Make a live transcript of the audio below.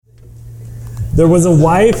There was a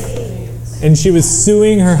wife, and she was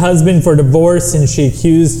suing her husband for divorce, and she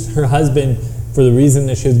accused her husband for the reason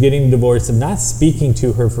that she was getting divorced of not speaking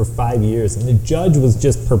to her for 5 years. And the judge was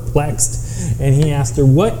just perplexed, and he asked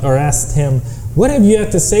him, what have you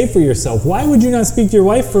to say for yourself? Why would you not speak to your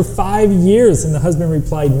wife for 5 years? And the husband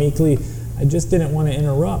replied meekly, I just didn't want to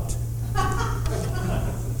interrupt.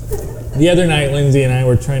 The other night, Lindsay and I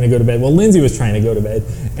were trying to go to bed. Well, Lindsay was trying to go to bed,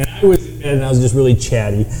 and I was in bed, and I was just really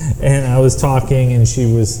chatty. And I was talking, and she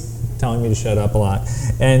was telling me to shut up a lot.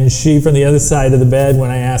 And she, from the other side of the bed,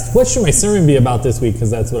 when I asked, what should my sermon be about this week?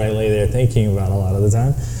 Because that's what I lay there thinking about a lot of the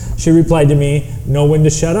time. She replied to me, know when to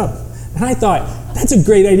shut up. And I thought, that's a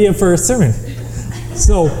great idea for a sermon.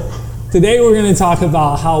 So today we're going to talk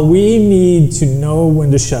about how we need to know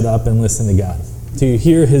when to shut up and listen to God, to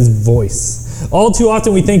hear His voice. All too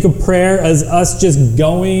often we think of prayer as us just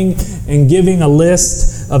going and giving a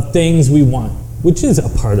list of things we want, which is a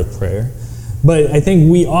part of prayer. But I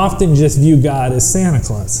think we often just view God as Santa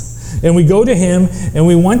Claus. And we go to Him and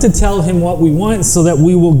we want to tell Him what we want so that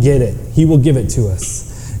we will get it. He will give it to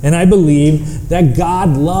us. And I believe that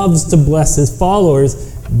God loves to bless His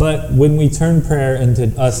followers, but when we turn prayer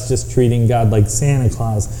into us just treating God like Santa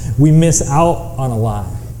Claus, we miss out on a lot.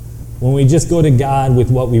 When we just go to God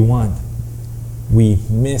with what we want, we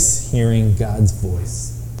miss hearing God's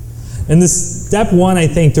voice. And this step one, I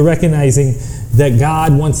think, to recognizing that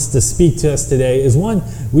God wants to speak to us today is one,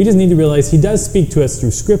 we just need to realize He does speak to us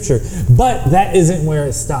through Scripture, but that isn't where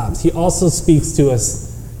it stops. He also speaks to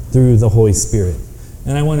us through the Holy Spirit.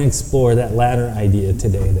 And I want to explore that latter idea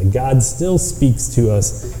today, that God still speaks to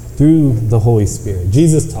us through the Holy Spirit.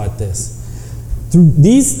 Jesus taught this. Through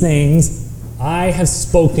these things I have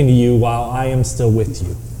spoken to you while I am still with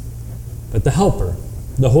you. But the Helper,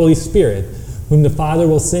 the Holy Spirit, whom the Father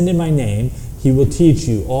will send in my name, He will teach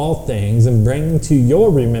you all things and bring to your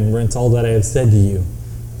remembrance all that I have said to you.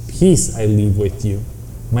 Peace I leave with you.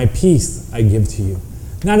 My peace I give to you.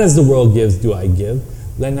 Not as the world gives do I give.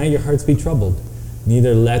 Let not your hearts be troubled,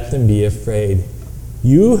 neither let them be afraid.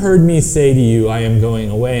 You heard me say to you, I am going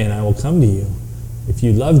away and I will come to you. If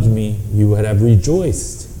you loved me, you would have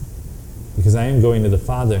rejoiced, because I am going to the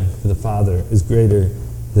Father, for the Father is greater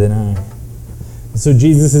than I. So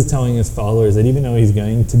Jesus is telling His followers that even though He's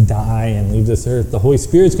going to die and leave this earth, the Holy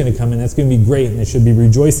Spirit's going to come, and that's going to be great, and they should be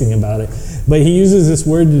rejoicing about it. But He uses this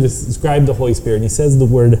word to describe the Holy Spirit, and He says the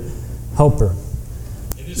word helper.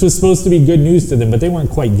 This was supposed to be good news to them, but they weren't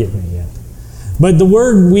quite getting it yet. But the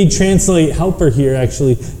word we translate helper here,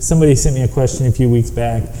 actually, somebody sent me a question a few weeks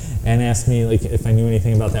back and asked me if I knew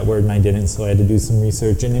anything about that word, and I didn't, so I had to do some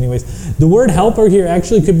research. And anyways, the word helper here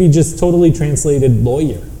actually could be just totally translated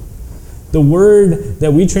lawyer. The word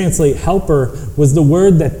that we translate helper was the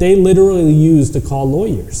word that they literally used to call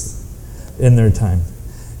lawyers in their time.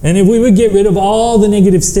 And if we would get rid of all the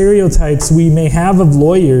negative stereotypes we may have of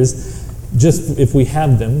lawyers, just if we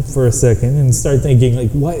have them for a second, and start thinking,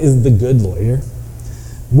 what is the good lawyer?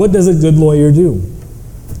 What does a good lawyer do?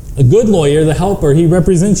 A good lawyer, the helper, he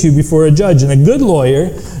represents you before a judge. And a good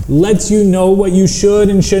lawyer lets you know what you should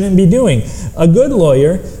and shouldn't be doing. A good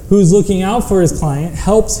lawyer who's looking out for his client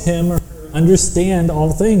helps him or her understand all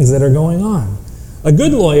things that are going on. A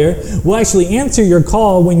good lawyer will actually answer your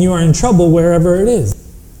call when you are in trouble wherever it is.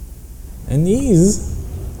 And these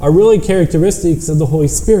are really characteristics of the Holy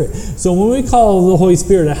Spirit. So when we call the Holy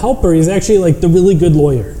Spirit a helper, He's actually like the really good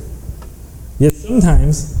lawyer. Yet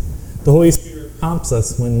sometimes the Holy Spirit prompts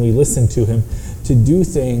us when we listen to Him to do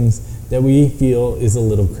things that we feel is a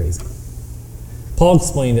little crazy. Paul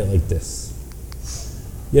explained it like this.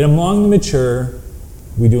 Yet among the mature,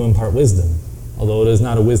 we do impart wisdom, although it is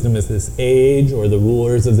not a wisdom of this age or the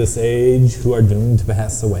rulers of this age who are doomed to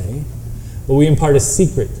pass away. But we impart a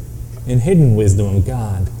secret and hidden wisdom of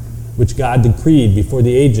God, which God decreed before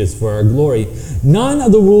the ages for our glory. None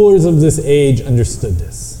of the rulers of this age understood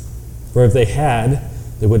this. For if they had,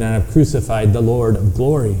 they would not have crucified the Lord of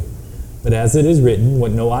glory. But as it is written,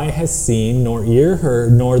 what no eye has seen, nor ear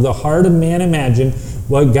heard, nor the heart of man imagined,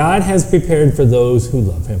 what God has prepared for those who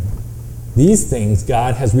love Him. These things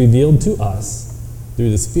God has revealed to us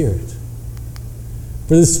through the Spirit.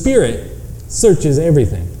 For the Spirit searches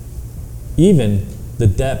everything, even the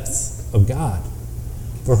depths of God.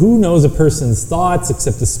 For who knows a person's thoughts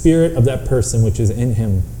except the spirit of that person which is in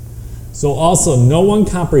him? So also no one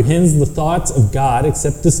comprehends the thoughts of God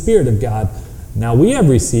except the Spirit of God. Now we have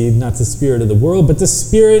received not the spirit of the world, but the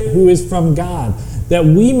Spirit who is from God, that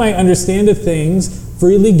we might understand the things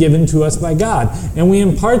freely given to us by God. And we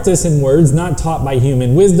impart this in words not taught by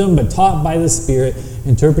human wisdom, but taught by the Spirit,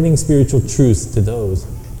 interpreting spiritual truths to those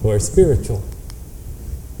who are spiritual.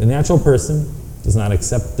 The natural person does not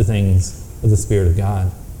accept the things of the Spirit of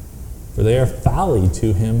God. For they are folly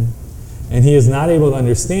to him, and he is not able to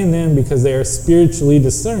understand them because they are spiritually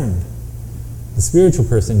discerned. The spiritual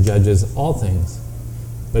person judges all things,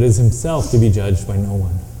 but is himself to be judged by no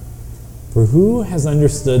one. For who has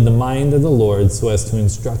understood the mind of the Lord so as to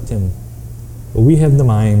instruct him? But we have the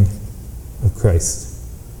mind of Christ.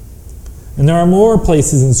 And there are more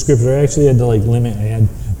places in Scripture. I actually had to limit. I had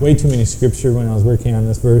way too many Scripture when I was working on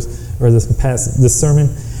this verse, or this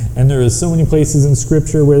sermon. And there are so many places in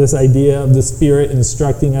Scripture where this idea of the Spirit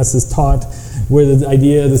instructing us is taught, where the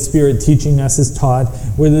idea of the Spirit teaching us is taught,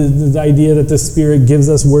 where the idea that the Spirit gives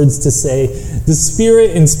us words to say. The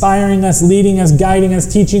Spirit inspiring us, leading us, guiding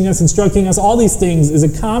us, teaching us, instructing us, all these things is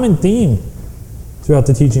a common theme throughout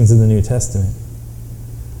the teachings of the New Testament.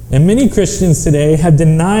 And many Christians today have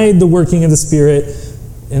denied the working of the Spirit,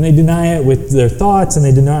 and they deny it with their thoughts, and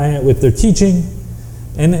they deny it with their teaching,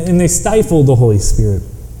 and they stifle the Holy Spirit.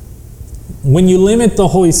 When you limit the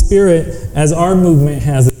Holy Spirit, as our movement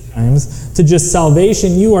has at times, to just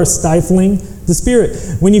salvation, you are stifling the Spirit.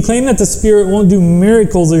 When you claim that the Spirit won't do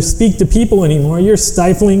miracles or speak to people anymore, you're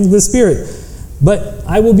stifling the Spirit. But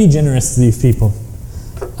I will be generous to these people.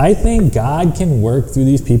 I think God can work through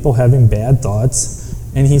these people having bad thoughts,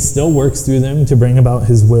 and he still works through them to bring about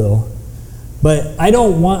his will. But I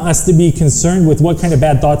don't want us to be concerned with what kind of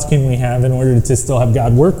bad thoughts can we have in order to still have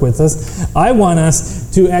God work with us. I want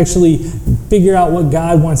us to actually figure out what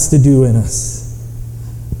God wants to do in us.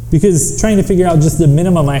 Because trying to figure out just the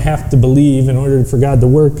minimum I have to believe in order for God to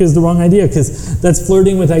work is the wrong idea, because that's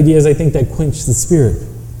flirting with ideas, I think, that quench the Spirit.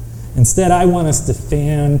 Instead, I want us to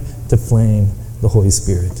fan to flame the Holy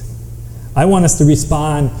Spirit. I want us to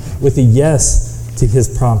respond with a yes to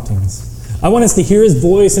his promptings. I want us to hear his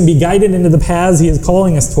voice and be guided into the paths he is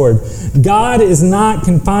calling us toward. God is not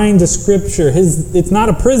confined to Scripture. It's not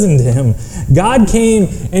a prison to him. God came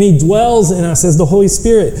and he dwells in us as the Holy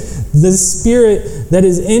Spirit. The Spirit that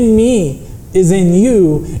is in me is in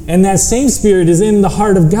you, and that same Spirit is in the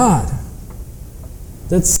heart of God.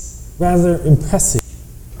 That's rather impressive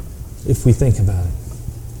if we think about it.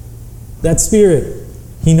 That Spirit,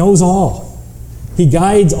 he knows all. He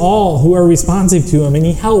guides all who are responsive to him, and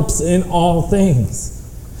he helps in all things.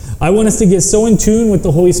 I want us to get so in tune with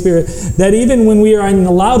the Holy Spirit that even when we are in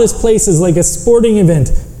the loudest places, like a sporting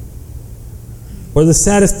event, or the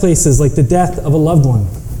saddest places, like the death of a loved one,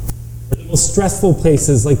 or the most stressful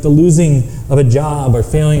places, like the losing of a job, or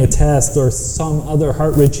failing a test, or some other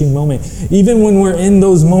heart-wrenching moment, even when we're in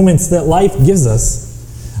those moments that life gives us,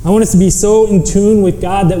 I want us to be so in tune with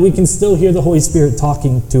God that we can still hear the Holy Spirit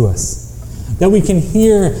talking to us. That we can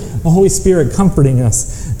hear the Holy Spirit comforting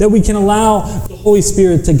us. That we can allow the Holy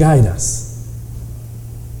Spirit to guide us.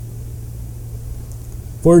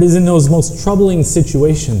 For it is in those most troubling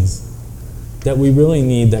situations that we really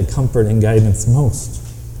need that comfort and guidance most.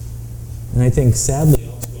 And I think sadly,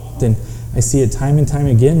 often, I see it time and time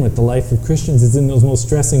again with the life of Christians. It's in those most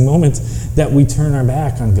stressing moments that we turn our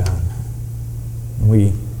back on God. And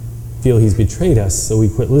we feel he's betrayed us, so we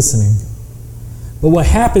quit listening. But what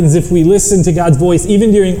happens if we listen to God's voice,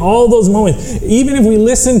 even during all those moments, even if we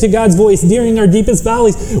listen to God's voice during our deepest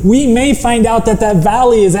valleys, we may find out that that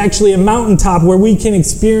valley is actually a mountaintop where we can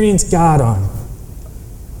experience God on.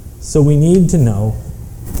 So we need to know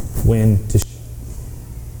when to shut.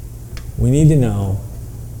 We need to know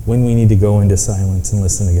when we need to go into silence and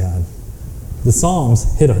listen to God. The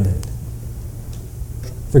Psalms hit on it.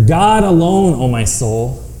 For God alone, O my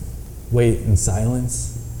soul, wait in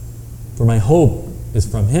silence, for my hope is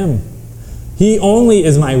from him. He only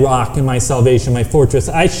is my rock and my salvation, my fortress.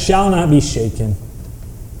 I shall not be shaken.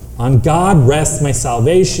 On God rests my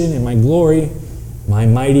salvation and my glory. My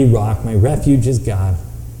mighty rock, my refuge is God.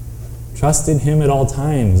 Trust in him at all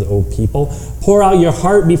times, O people. Pour out your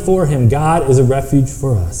heart before him. God is a refuge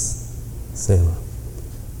for us. Selah.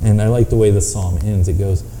 And I like the way the psalm ends. It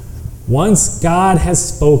goes, once God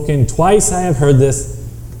has spoken, twice I have heard this,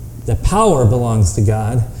 the power belongs to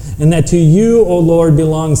God, and that to you, O Lord,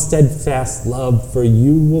 belongs steadfast love, for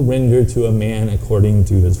you will render to a man according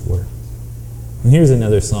to his work. And here's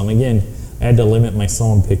another psalm. Again, I had to limit my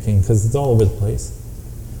psalm picking because it's all over the place.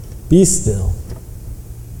 Be still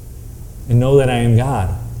and know that I am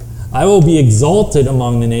God. I will be exalted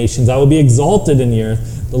among the nations. I will be exalted in the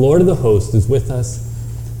earth. The Lord of the host is with us.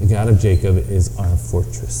 The God of Jacob is our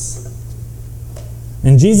fortress.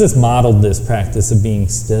 And Jesus modeled this practice of being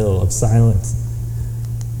still, of silence.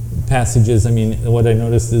 Passages, what I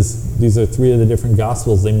noticed is these are 3 of the different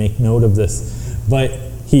Gospels. They make note of this. But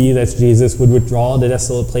he, that's Jesus, would withdraw to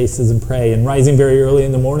desolate places and pray. And rising very early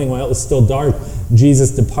in the morning while it was still dark,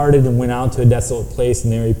 Jesus departed and went out to a desolate place,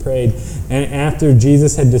 and there he prayed. And after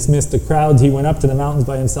Jesus had dismissed the crowds, he went up to the mountains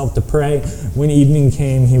by himself to pray. When evening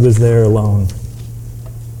came, he was there alone.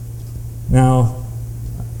 Now,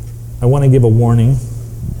 I want to give a warning,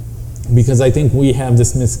 because I think we have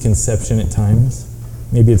this misconception at times.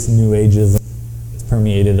 Maybe it's New Ageism, it's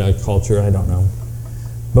permeated our culture, I don't know.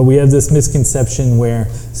 But we have this misconception where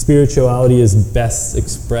spirituality is best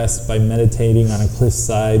expressed by meditating on a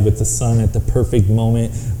cliffside with the sun at the perfect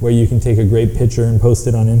moment where you can take a great picture and post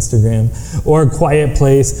it on Instagram, or a quiet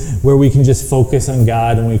place where we can just focus on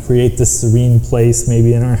God and we create this serene place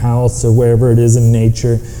maybe in our house or wherever it is in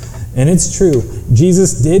nature. And it's true.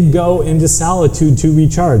 Jesus did go into solitude to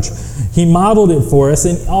recharge. He modeled it for us,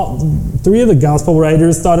 and three of the gospel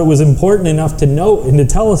writers thought it was important enough to note and to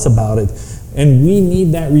tell us about it. And we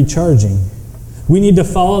need that recharging. We need to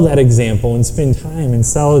follow that example and spend time in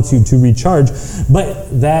solitude to recharge.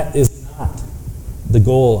 But that is not the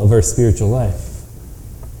goal of our spiritual life.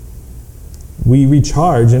 We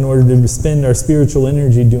recharge in order to spend our spiritual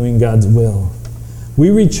energy doing God's will. We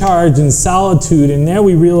recharge in solitude, and there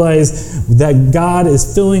we realize that God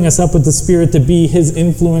is filling us up with the Spirit to be His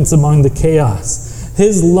influence among the chaos.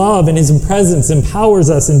 His love and His presence empowers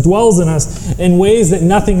us and dwells in us in ways that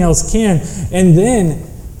nothing else can. And then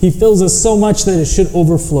He fills us so much that it should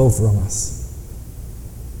overflow from us.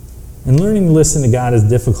 And learning to listen to God is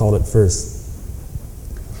difficult at first.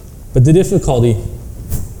 But the difficulty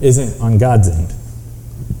isn't on God's end.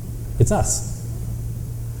 It's us.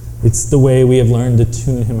 It's the way we have learned to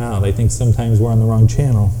tune Him out. I think sometimes we're on the wrong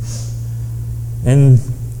channel. And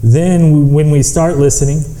then when we start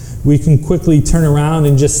listening, we can quickly turn around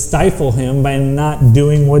and just stifle Him by not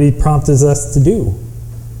doing what He prompts us to do.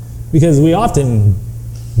 Because we often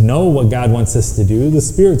know what God wants us to do. The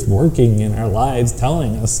Spirit's working in our lives,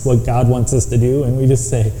 telling us what God wants us to do, and we just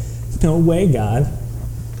say, no way, God.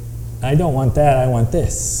 I don't want that, I want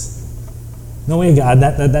this. No way, God,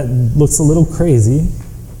 that looks a little crazy.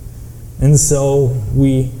 And so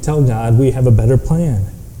we tell God we have a better plan.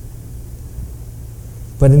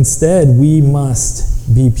 But instead, we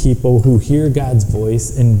must be people who hear God's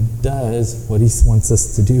voice and does what He wants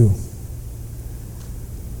us to do.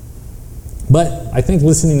 But I think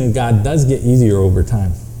listening to God does get easier over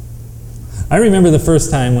time. I remember the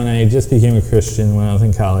first time when I just became a Christian when I was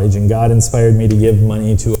in college, and God inspired me to give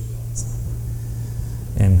money to a cause.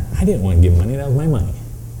 And I didn't want to give money, that was my money.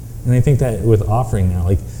 And I think that with offering now,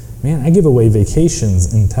 man, I give away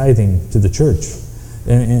vacations and tithing to the church.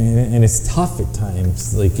 And it's tough at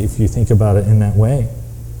times, if you think about it in that way.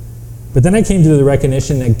 But then I came to the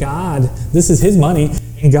recognition that God, this is His money,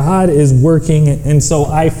 and God is working. And so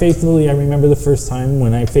I remember the first time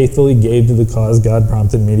when I faithfully gave to the cause God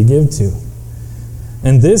prompted me to give to.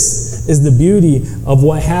 And this is the beauty of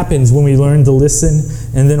what happens when we learn to listen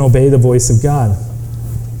and then obey the voice of God.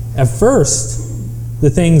 At first, the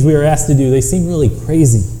things we are asked to do, they seem really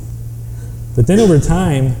crazy. But then over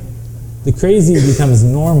time, the crazy becomes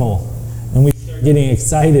normal, and we start getting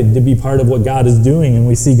excited to be part of what God is doing, and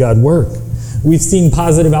we see God work. We've seen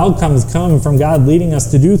positive outcomes come from God leading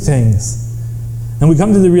us to do things. And we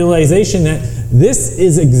come to the realization that this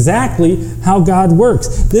is exactly how God works.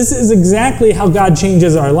 This is exactly how God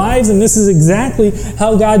changes our lives, and this is exactly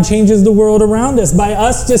how God changes the world around us, by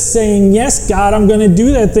us just saying, yes, God, I'm going to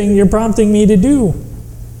do that thing you're prompting me to do.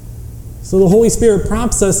 So the Holy Spirit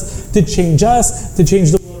prompts us, to change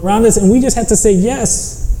the world around us, and we just have to say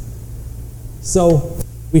yes. So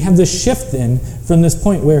we have this shift then from this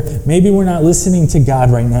point where maybe we're not listening to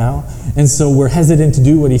God right now, and so we're hesitant to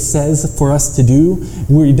do what He says for us to do.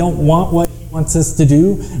 We don't want what He wants us to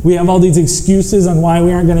do. We have all these excuses on why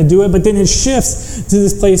we aren't going to do it, but then it shifts to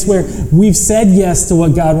this place where we've said yes to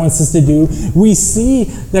what God wants us to do. We see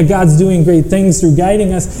that God's doing great things through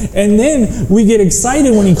guiding us, and then we get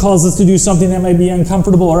excited when He calls us to do something that might be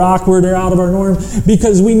uncomfortable or awkward or out of our norm,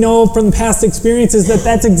 because we know from past experiences that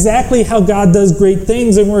that's exactly how God does great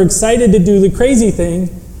things, and we're excited to do the crazy thing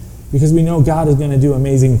because we know God is going to do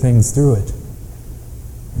amazing things through it.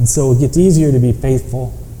 And so it gets easier to be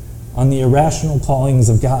faithful on the irrational callings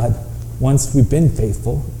of God once we've been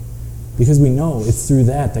faithful, because we know it's through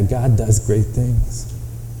that God does great things.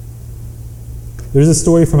 There's a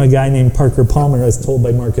story from a guy named Parker Palmer as told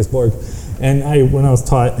by Marcus Borg. And when I was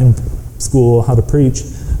taught in school how to preach,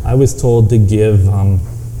 I was told to give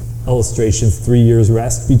illustrations 3 years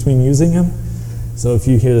rest between using them. So if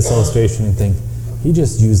you hear this illustration and think, he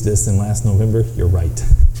just used this in last November, you're right.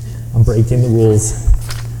 I'm breaking the rules.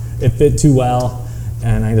 It fit too well,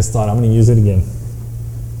 and I just thought I'm going to use it again.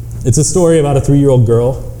 It's a story about a 3-year-old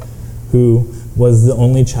girl who was the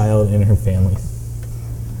only child in her family.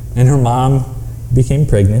 And her mom became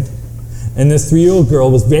pregnant. And this 3-year-old girl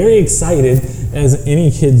was very excited, as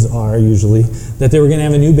any kids are usually, that they were going to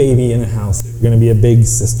have a new baby in the house. They were going to be a big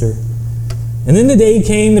sister. And then the day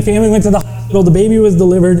came, the family went to the hospital, the baby was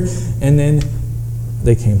delivered, and then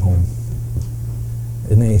they came home.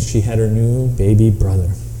 And she had her new baby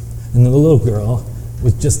brother. And the little girl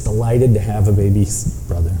was just delighted to have a baby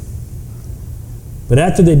brother. But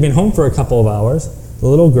after they'd been home for a couple of hours, the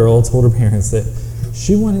little girl told her parents that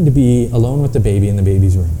she wanted to be alone with the baby in the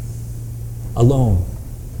baby's room. Alone,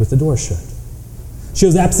 with the door shut. She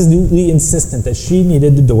was absolutely insistent that she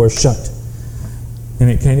needed the door shut. And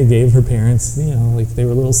it kind of gave her parents, like they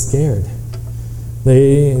were a little scared.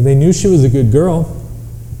 They knew she was a good girl,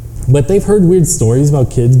 but they've heard weird stories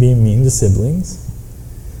about kids being mean to siblings.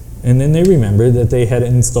 And then they remembered that they had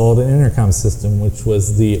installed an intercom system, which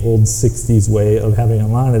was the old 60s way of having a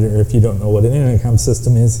monitor, if you don't know what an intercom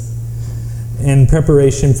system is. In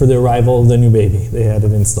preparation for the arrival of the new baby, they had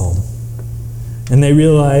it installed. And they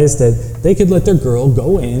realized that they could let their girl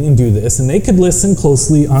go in and do this, and they could listen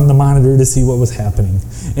closely on the monitor to see what was happening.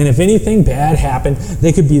 And if anything bad happened,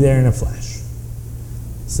 they could be there in a flash.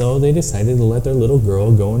 So they decided to let their little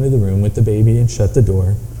girl go into the room with the baby and shut the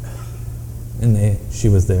door. And she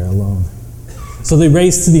was there alone. So they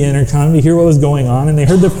raced to the intercom to hear what was going on, and they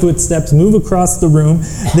heard their footsteps move across the room.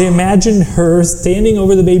 They imagined her standing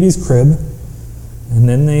over the baby's crib, and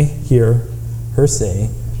then they hear her say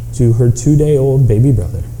to her 2-day-old baby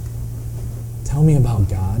brother, "Tell me about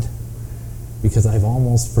God, because I've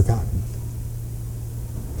almost forgotten."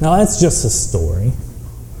 Now that's just a story,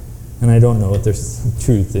 and I don't know if there's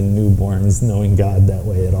truth in newborns knowing God that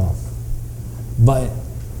way at all. But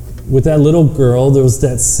with that little girl, there was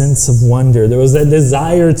that sense of wonder. There was that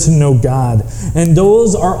desire to know God. And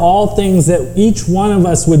those are all things that each one of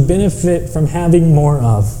us would benefit from having more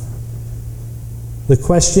of. The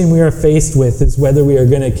question we are faced with is whether we are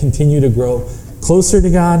going to continue to grow closer to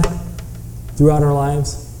God throughout our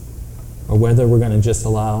lives, or whether we're going to just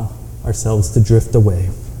allow ourselves to drift away.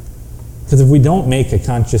 Because if we don't make a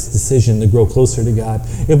conscious decision to grow closer to God,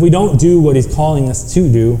 if we don't do what He's calling us to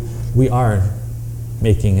do, we are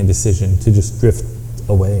making a decision to just drift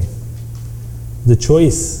away. The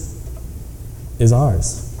choice is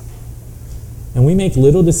ours. And we make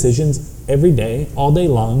little decisions every day, all day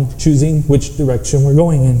long, choosing which direction we're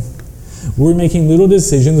going in. We're making little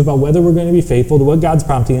decisions about whether we're going to be faithful to what God's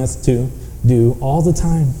prompting us to do all the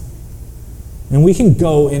time. And we can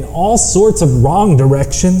go in all sorts of wrong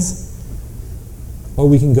directions, or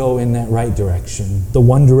we can go in that right direction, the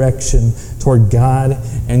one direction toward God,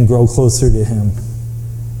 and grow closer to Him.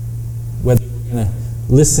 Whether we're going to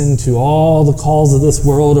listen to all the calls of this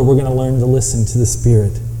world, or we're going to learn to listen to the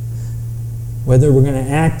Spirit. Whether we're going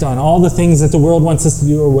to act on all the things that the world wants us to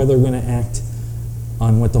do, or whether we're going to act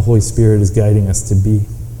on what the Holy Spirit is guiding us to be.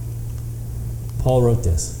 Paul wrote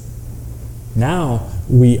this: "Now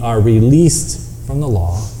we are released from the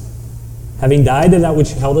law, having died to that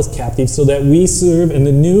which held us captive, so that we serve in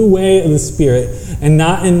the new way of the Spirit, and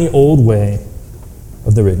not in the old way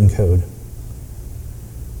of the written code."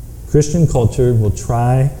 Christian culture will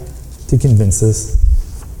try to convince us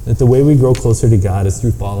that the way we grow closer to God is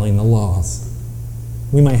through following the laws.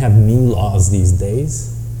 We might have new laws these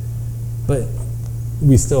days, but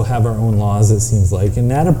we still have our own laws, it seems like, and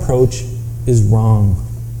that approach is wrong.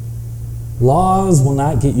 Laws will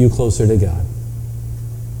not get you closer to God.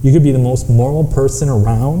 You could be the most moral person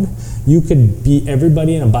around. You could beat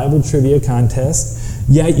everybody in a Bible trivia contest,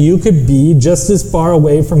 yet you could be just as far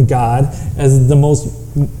away from God as the most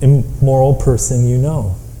immoral person you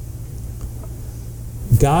know.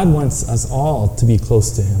 God wants us all to be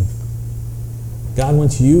close to Him. God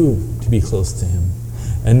wants you to be close to Him.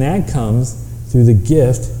 And that comes through the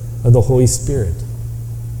gift of the Holy Spirit,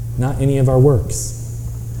 not any of our works.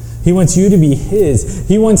 He wants you to be His.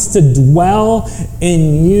 He wants to dwell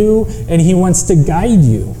in you, and He wants to guide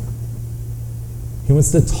you. He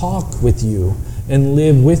wants to talk with you and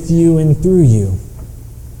live with you and through you.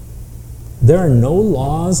 There are no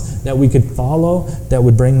laws that we could follow that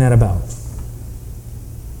would bring that about.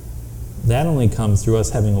 That only comes through us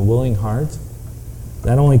having a willing heart.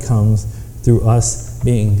 That only comes through us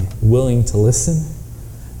being willing to listen.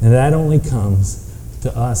 And that only comes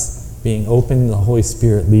to us being open to the Holy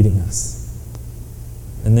Spirit leading us.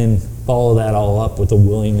 And then follow that all up with a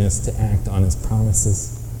willingness to act on His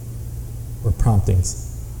promises or promptings.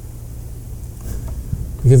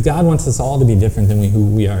 Because God wants us all to be different than who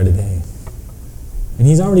we are today. And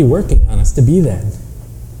He's already working on us to be that.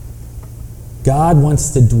 God wants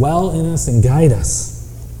to dwell in us and guide us.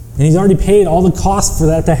 And He's already paid all the cost for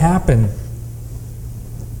that to happen.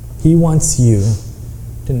 He wants you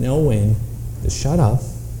to know when to shut up,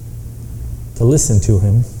 to listen to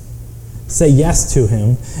him, say yes to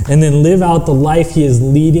him, and then live out the life he is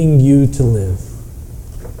leading you to live.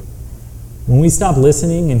 When we stop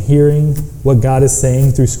listening and hearing what God is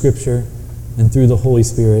saying through Scripture and through the Holy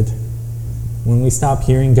Spirit, when we stop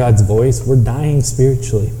hearing God's voice, we're dying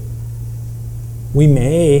spiritually. We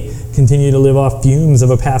may continue to live off fumes of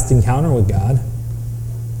a past encounter with God,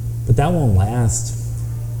 but that won't last.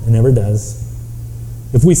 It never does.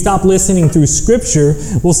 If we stop listening through Scripture,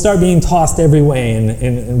 we'll start being tossed every way,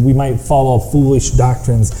 and we might follow foolish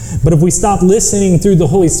doctrines. But if we stop listening through the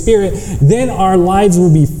Holy Spirit, then our lives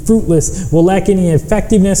will be fruitless. We'll lack any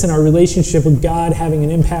effectiveness in our relationship with God, having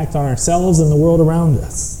an impact on ourselves and the world around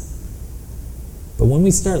us. But when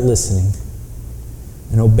we start listening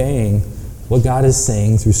and obeying what God is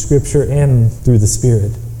saying through Scripture and through the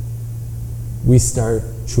Spirit, we start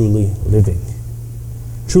truly living,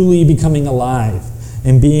 truly becoming alive,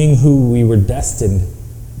 and being who we were destined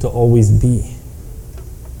to always be.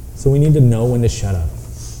 So we need to know when to shut up.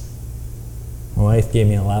 My wife gave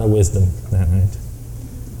me a lot of wisdom that night.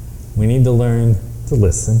 We need to learn to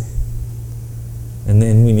listen, and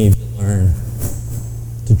then we need to learn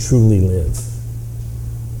to truly live.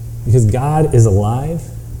 Because God is alive,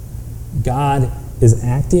 God is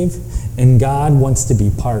active, and God wants to be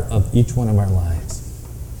part of each one of our lives.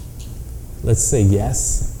 Let's say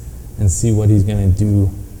yes and see what he's going to do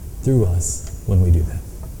through us when we do that.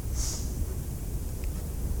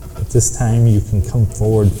 At this time, you can come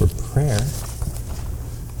forward for prayer.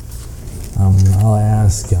 I'll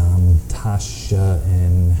ask Tasha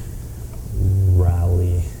and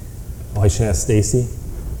Riley. Oh, I should ask Stacy.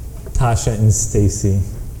 Tasha and Stacy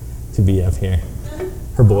to be up here.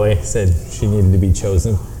 Her boy said she needed to be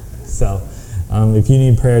chosen. So if you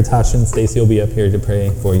need prayer, Tasha and Stacy will be up here to pray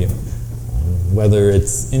for you. Whether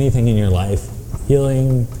it's anything in your life,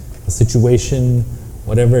 healing, a situation,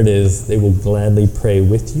 whatever it is, they will gladly pray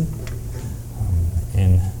with you.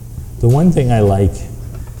 And the one thing I like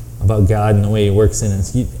about God and the way he works in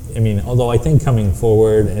us, although I think coming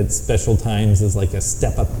forward at special times is like a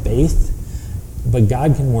step of faith, but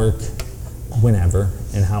God can work whenever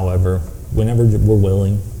and however, whenever we're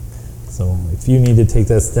willing. So if you need to take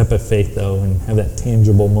that step of faith, though, and have that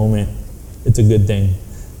tangible moment, it's a good thing.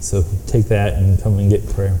 So take that and come and get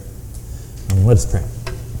prayer. Let us pray.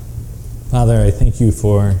 Father, I thank you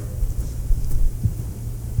for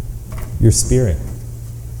your Spirit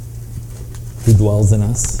who dwells in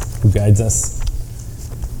us, who guides us.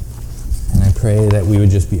 And I pray that we would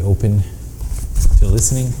just be open to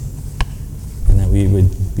listening, and that we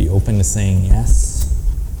would be open to saying yes.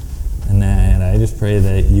 And that I just pray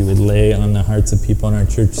that you would lay on the hearts of people in our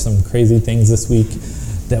church some crazy things this week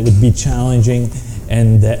that would be challenging,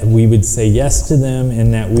 and that we would say yes to them,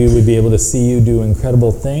 and that we would be able to see you do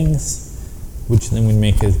incredible things, which then would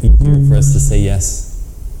make it easier for us to say yes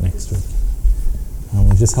next week.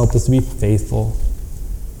 Just help us to be faithful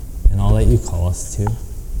in all that you call us to.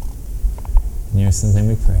 In your son's name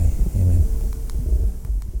we pray. Amen.